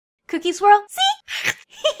Cookie Swirl, see?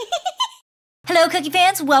 Hello, Cookie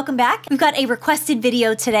fans. Welcome back. We've got a requested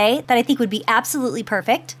video today that I think would be absolutely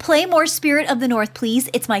perfect. Play more Spirit of the North, please.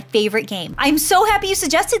 It's my favorite game. I'm so happy you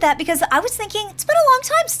suggested that because I was thinking it's been a long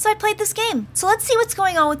time since I played this game. So let's see what's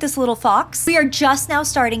going on with this little fox. We are just now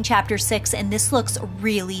starting chapter 6 and this looks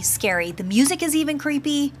really scary. The music is even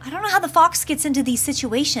creepy. I don't know how the fox gets into these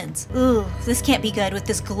situations. Ooh, this can't be good with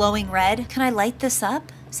this glowing red. Can I light this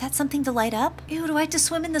up? Is that something to light up? Ew, do I have to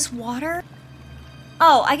swim in this water?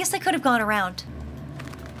 Oh, I guess I could have gone around.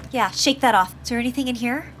 Yeah, shake that off. Is there anything in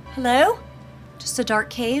here? Hello? Just a dark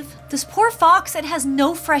cave? This poor fox, it has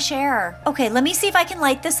no fresh air. Okay, let me see if I can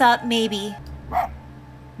light this up, maybe.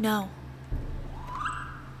 No.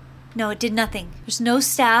 No, it did nothing. There's no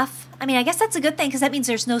staff. I mean, I guess that's a good thing because that means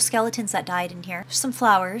there's no skeletons that died in here. There's some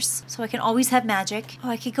flowers, so I can always have magic. Oh,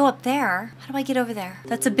 I could go up there. How do I get over there?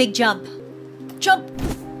 That's a big jump. Jump!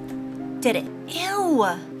 Did it. Ew!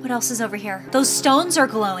 What else is over here? Those stones are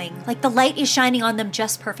glowing. Like the light is shining on them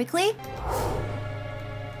just perfectly.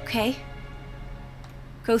 Okay.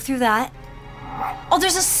 Go through that. Oh,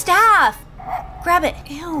 there's a staff! Grab it.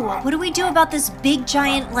 Ew. What do we do about this big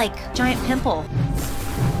giant pimple?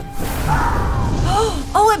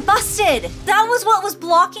 Oh, it busted! That was what was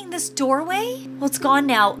blocking this doorway? Well, it's gone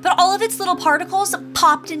now, but all of its little particles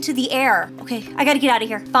popped into the air. Okay, I gotta get out of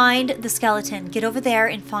here. Find the skeleton. Get over there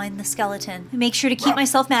and find the skeleton. Make sure to keep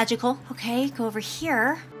myself magical. Okay, go over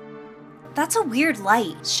here. That's a weird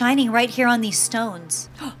light shining right here on these stones.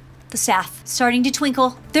 The staff starting to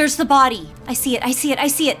twinkle. There's the body. I see it, I see it, I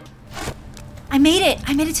see it. I made it.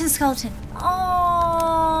 I made it to the skeleton.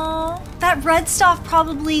 Oh, that red stuff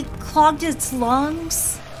probably clogged its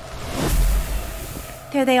lungs.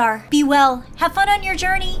 There they are. Be well. Have fun on your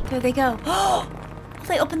journey. There they go. Oh,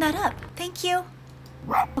 they opened that up. Thank you.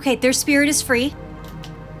 Okay, their spirit is free.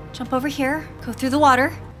 Jump over here. Go through the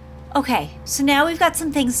water. Okay, so now we've got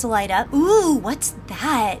some things to light up. Ooh, what's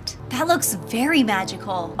that? That looks very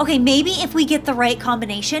magical. Okay, maybe if we get the right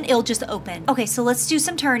combination, it'll just open. Okay, so let's do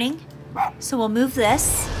some turning. So we'll move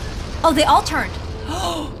this. Oh, they all turned.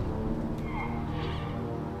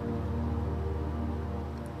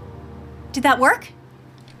 Did that work?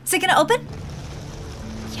 Is it gonna open?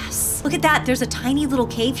 Yes. Look at that. There's a tiny little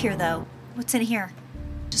cave here though. What's in here?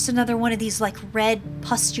 Just another one of these like red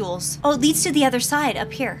pustules. Oh, it leads to the other side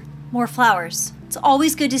up here. More flowers. It's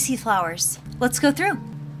always good to see flowers. Let's go through.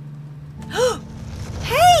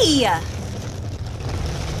 Hey!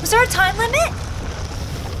 Was there a time limit?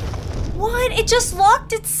 What? It just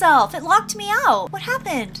locked itself. It locked me out. What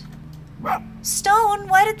happened? Stone,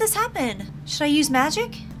 why did this happen? Should I use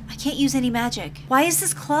magic? I can't use any magic. Why is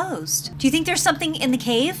this closed? Do you think there's something in the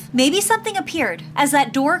cave? Maybe something appeared. As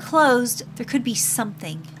that door closed, there could be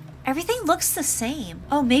something. Everything looks the same.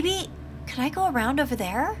 Oh, maybe, could I go around over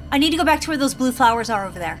there? I need to go back to where those blue flowers are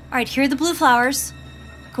over there. All right, here are the blue flowers.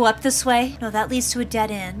 Go up this way. No, that leads to a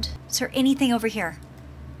dead end. Is there anything over here?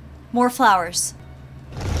 More flowers.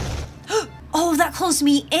 Oh, that closed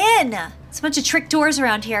me in. It's a bunch of trick doors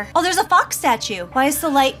around here. Oh, there's a fox statue. Why is the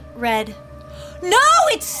light red? No,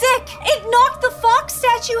 it's sick. It knocked the fox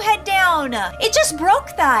statue head down. It just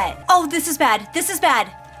broke that. Oh, this is bad. This is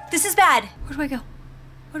bad. This is bad. Where do I go?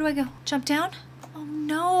 Where do I go? Jump down? Oh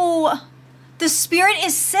no. The spirit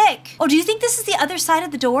is sick. Oh, do you think this is the other side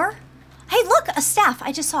of the door? Hey, look, a staff.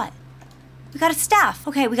 I just saw it. We got a staff.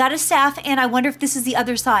 Okay, we got a staff, and I wonder if this is the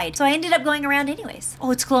other side. So I ended up going around anyways.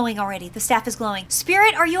 Oh, it's glowing already. The staff is glowing.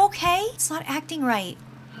 Spirit, are you okay? It's not acting right.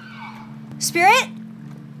 Spirit?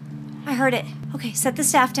 I heard it. Okay, set the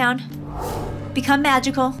staff down. Become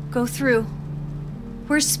magical. Go through.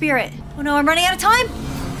 Where's Spirit? Oh no, I'm running out of time.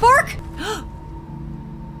 Bark!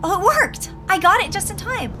 Oh, it worked. I got it just in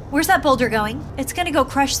time. Where's that boulder going? It's gonna go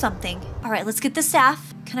crush something. All right, let's get the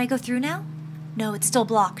staff. Can I go through now? No, it's still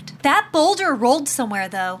blocked. That boulder rolled somewhere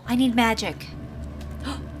though. I need magic.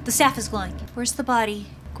 The staff is glowing. Where's the body?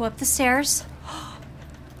 Go up the stairs.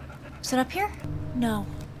 Is it up here? No.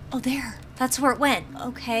 Oh, there. That's where it went.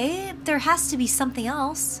 Okay, there has to be something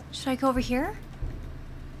else. Should I go over here?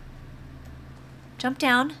 Jump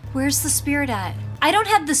down. Where's the spirit at? I don't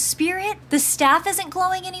have the spirit. The staff isn't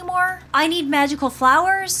glowing anymore. I need magical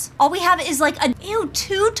flowers. All we have is like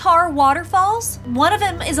two tar waterfalls. One of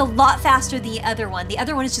them is a lot faster than the other one. The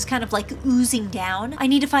other one is just kind of like oozing down. I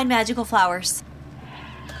need to find magical flowers.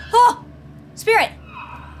 Oh, spirit.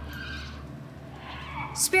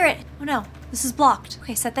 Spirit. Oh no, this is blocked.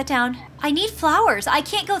 Okay, set that down. I need flowers. I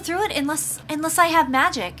can't go through it unless I have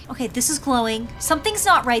magic. Okay, this is glowing. Something's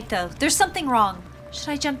not right though. There's something wrong. Should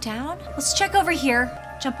I jump down? Let's check over here.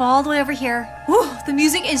 Jump all the way over here. Whew, the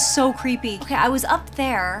music is so creepy. Okay, I was up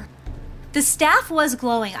there. The staff was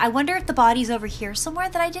glowing. I wonder if the body's over here somewhere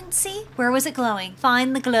that I didn't see. Where was it glowing?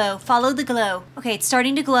 Find the glow. Follow the glow. Okay, it's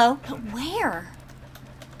starting to glow. But where?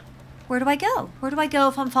 Where do I go? Where do I go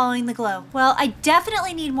if I'm following the glow? Well, I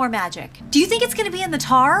definitely need more magic. Do you think it's gonna be in the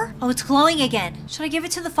tar? Oh, it's glowing again. Should I give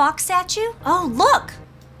it to the fox statue? Oh, look!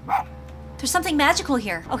 There's something magical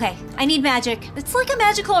here. Okay, I need magic. It's like a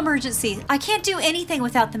magical emergency. I can't do anything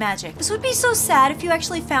without the magic. This would be so sad if you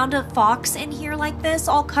actually found a fox in here like this,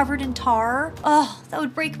 all covered in tar. Oh, that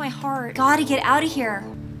would break my heart. Gotta get out of here.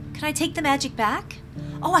 Can I take the magic back?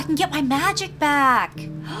 Oh, I can get my magic back.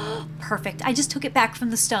 Perfect, I just took it back from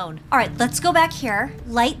the stone. All right, let's go back here.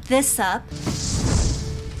 Light this up.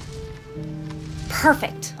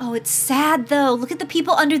 Perfect. Oh, it's sad though. Look at the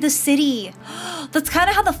people under the city. That's kind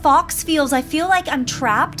of how the fox feels. I feel like I'm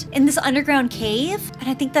trapped in this underground cave, and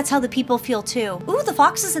I think that's how the people feel too. Ooh, the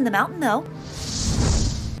fox is in the mountain though.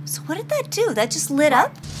 So what did that do? That just lit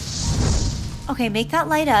up? Okay, make that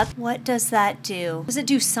light up. What does that do? Does it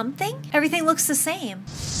do something? Everything looks the same.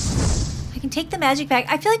 I can take the magic back.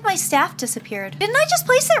 I feel like my staff disappeared. Didn't I just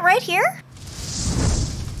place it right here?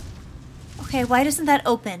 Okay, why doesn't that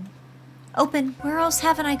open? Open. Where else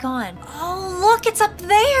haven't I gone? Oh, look, it's up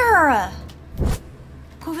there.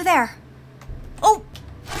 Go over there. Oh.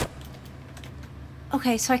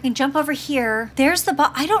 Okay, so I can jump over here. There's the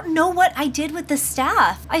I don't know what I did with the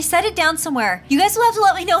staff. I set it down somewhere. You guys will have to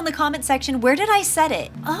let me know in the comment section. Where did I set it?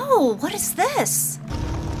 Oh, what is this?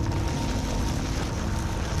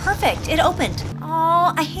 Perfect, it opened.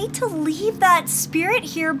 Oh, I hate to leave that spirit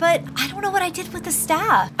here, but I don't know what I did with the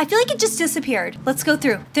staff. I feel like it just disappeared. Let's go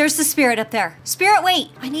through. There's the spirit up there. Spirit, wait.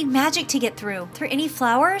 I need magic to get through. Are there any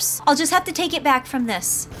flowers? I'll just have to take it back from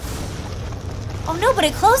this. Oh no, but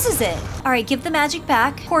it closes it. All right, give the magic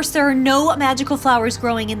back. Of course, there are no magical flowers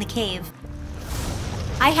growing in the cave.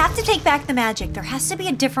 I have to take back the magic. There has to be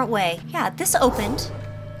a different way. Yeah, this opened.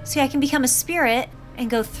 See, I can become a spirit and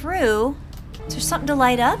go through. Is there something to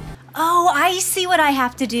light up? Oh, I see what I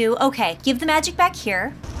have to do. Okay, give the magic back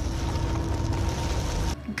here.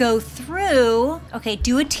 Go through. Okay,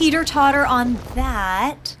 do a teeter-totter on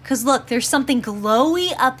that. Because look, there's something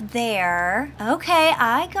glowy up there. Okay,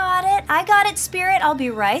 I got it. I got it, spirit. I'll be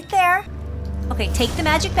right there. Okay, take the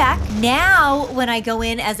magic back. Now, when I go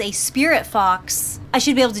in as a spirit fox, I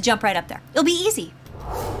should be able to jump right up there. It'll be easy.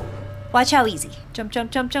 Watch how easy. Jump,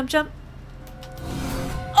 jump, jump, jump, jump.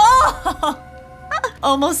 Oh!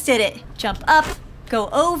 Almost did it. Jump up, go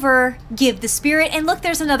over, give the spirit, and look,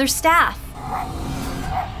 there's another staff.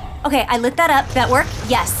 Okay, I lit that up. That work?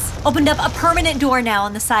 Yes. Opened up a permanent door now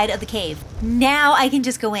on the side of the cave. Now I can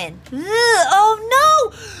just go in. Ugh, oh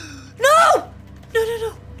no! No! No, no,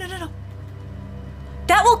 no, no, no, no.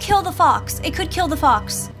 That will kill the fox. It could kill the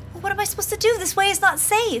fox. Well, what am I supposed to do? This way is not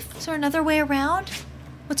safe. Is there another way around?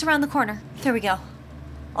 What's around the corner? There we go.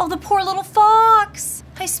 Oh, the poor little fox.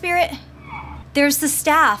 Hi, spirit. There's the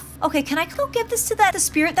staff. Okay, can I go give this to the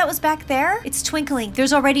spirit that was back there? It's twinkling.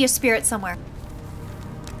 There's already a spirit somewhere.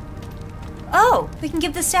 Oh, we can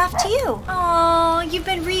give the staff to you. Oh, you've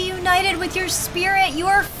been reunited with your spirit. You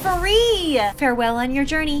are free. Farewell on your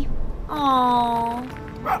journey. Oh.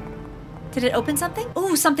 Did it open something?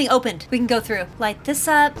 Ooh, something opened. We can go through. Light this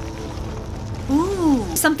up. Ooh,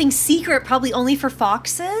 something secret, probably only for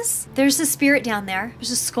foxes. There's a spirit down there.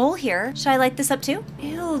 There's a skull here. Should I light this up too?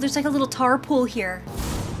 Ew, there's like a little tar pool here.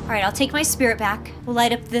 All right, I'll take my spirit back. We'll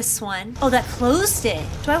light up this one. Oh, that closed it.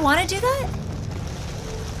 Do I want to do that?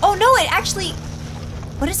 Oh no, it actually,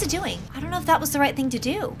 what is it doing? I don't know if that was the right thing to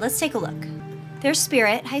do. Let's take a look. There's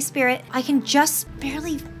spirit. Hi, spirit. I can just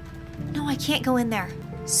barely, no, I can't go in there.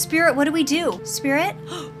 Spirit, what do we do? Spirit?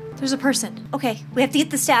 There's a person. Okay, we have to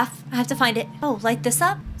get the staff. I have to find it. Oh, light this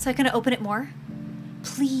up? So I can open it more?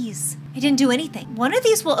 Please. I didn't do anything. One of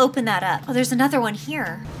these will open that up. Oh, there's another one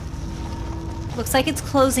here. Looks like it's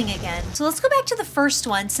closing again. So let's go back to the first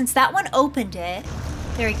one since that one opened it.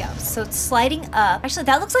 There we go. So it's sliding up. Actually,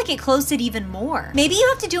 that looks like it closed it even more. Maybe you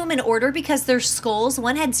have to do them in order because there's skulls.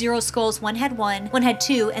 One had 0 skulls, one had 1, one had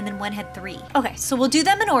 2, and then one had 3. Okay, so we'll do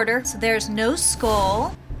them in order. So there's no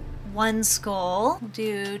skull. 1 skull. We'll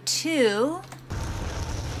do 2.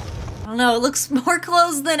 I don't know, it looks more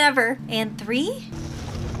closed than ever. And 3?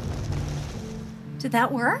 Did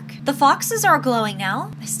that work? The foxes are glowing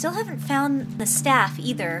now. I still haven't found the staff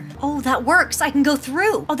either. Oh, that works. I can go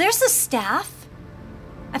through. Oh, there's the staff.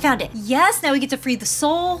 I found it. Yes, now we get to free the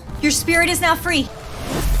soul. Your spirit is now free.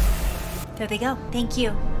 There they go. Thank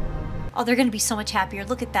you. Oh, they're gonna be so much happier.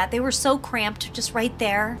 Look at that. They were so cramped just right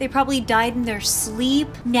there. They probably died in their sleep.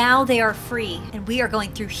 Now they are free. And we are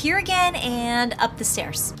going through here again and up the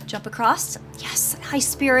stairs. Jump across. Yes. Hi,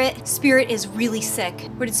 Spirit. Spirit is really sick.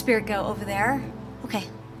 Where did Spirit go? Over there? Okay.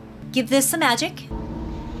 Give this some magic.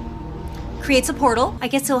 Creates a portal. I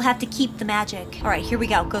guess he'll have to keep the magic. All right, here we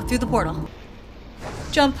go. Go through the portal.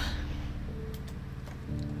 Jump.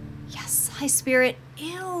 Yes. Hi, Spirit.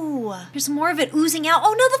 Ew. There's more of it oozing out.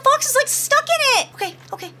 Oh no, the fox is like stuck in it. Okay,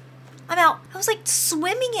 okay. I'm out. I was like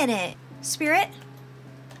swimming in it. Spirit,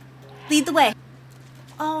 lead the way.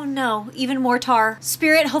 Oh no, even more tar.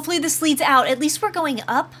 Spirit, hopefully this leads out. At least we're going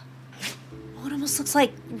up. Oh, it almost looks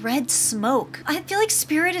like red smoke. I feel like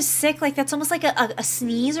Spirit is sick. Like that's almost like a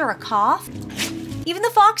sneeze or a cough. Even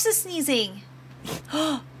the fox is sneezing.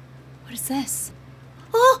 Oh, what is this?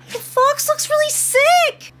 Oh, the fox looks really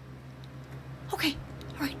sick. Okay,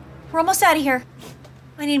 all right. We're almost out of here.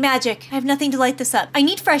 I need magic. I have nothing to light this up. I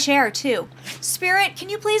need fresh air too. Spirit, can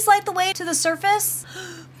you please light the way to the surface?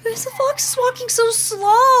 This fox is walking so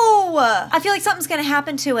slow. I feel like something's gonna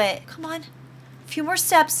happen to it. Come on. A few more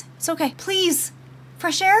steps. It's okay. Please.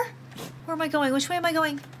 Fresh air? Where am I going? Which way am I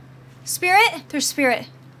going? Spirit? There's Spirit.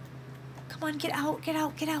 Come on, get out, get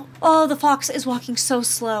out, get out. Oh, the fox is walking so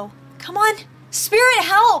slow. Come on. Spirit,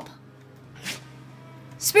 help!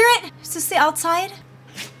 Spirit, is this the outside?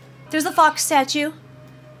 There's the fox statue.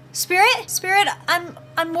 Spirit, Spirit,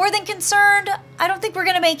 I'm more than concerned. I don't think we're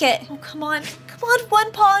gonna make it. Oh, come on. Come on,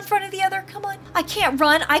 one paw in front of the other. Come on. I can't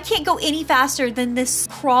run. I can't go any faster than this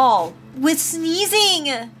crawl with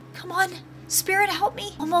sneezing. Come on. Spirit, help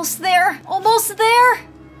me. Almost there. Almost there.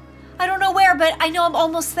 I don't know where, but I know I'm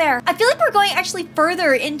almost there. I feel like we're going actually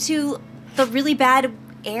further into the really bad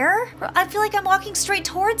air. I feel like I'm walking straight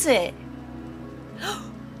towards it.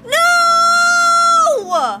 No!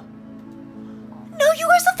 No, you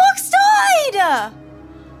guys, the fox died!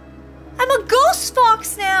 I'm a ghost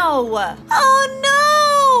fox now! Oh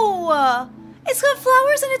no! It's got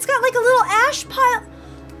flowers and it's got like a little ash pile.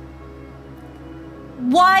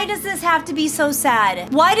 Why does this have to be so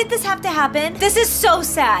sad? Why did this have to happen? This is so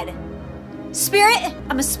sad. Spirit,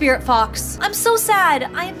 I'm a spirit fox. I'm so sad.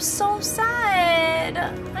 I am so sad.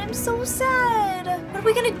 I'm so sad. What are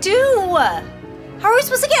we gonna do? How are we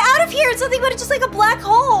supposed to get out of here? It's nothing but just like a black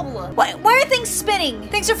hole. Why are things spinning?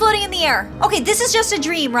 Things are floating in the air. Okay, this is just a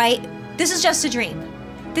dream, right? This is just a dream.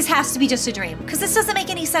 This has to be just a dream because this doesn't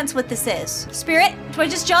make any sense what this is. Spirit, do I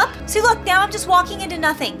just jump? See, look, now I'm just walking into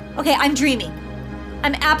nothing. Okay, I'm dreaming.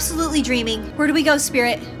 I'm absolutely dreaming. Where do we go,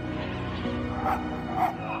 Spirit?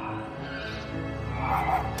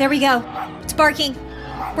 There we go. It's barking.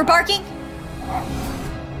 We're barking.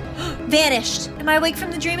 Vanished. Am I awake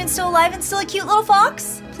from the dream and still alive and still a cute little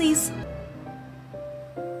fox? Please.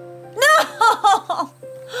 No!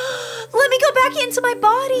 Let me go back into my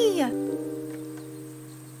body.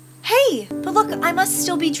 Hey, but look, I must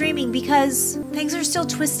still be dreaming because things are still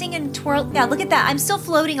twisting and twirling. Yeah, look at that. I'm still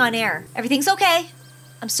floating on air. Everything's okay.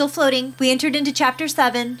 I'm still floating. We entered into chapter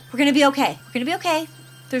 7. We're gonna be okay. We're gonna be okay.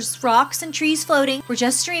 There's rocks and trees floating. We're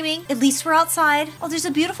just streaming. At least we're outside. Oh, there's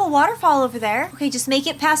a beautiful waterfall over there. Okay, just make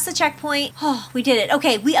it past the checkpoint. Oh, we did it.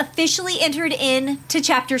 Okay, we officially entered into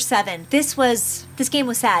chapter 7. This game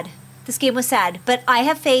was sad. This game was sad, but I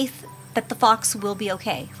have faith that the fox will be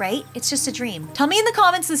okay, right? It's just a dream. Tell me in the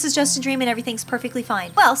comments this is just a dream and everything's perfectly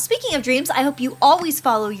fine. Well, speaking of dreams, I hope you always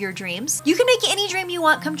follow your dreams. You can make any dream you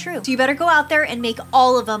want come true. So you better go out there and make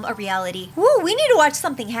all of them a reality. Woo, we need to watch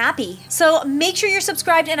something happy. So make sure you're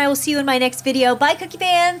subscribed and I will see you in my next video. Bye, Cookie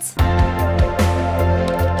fans.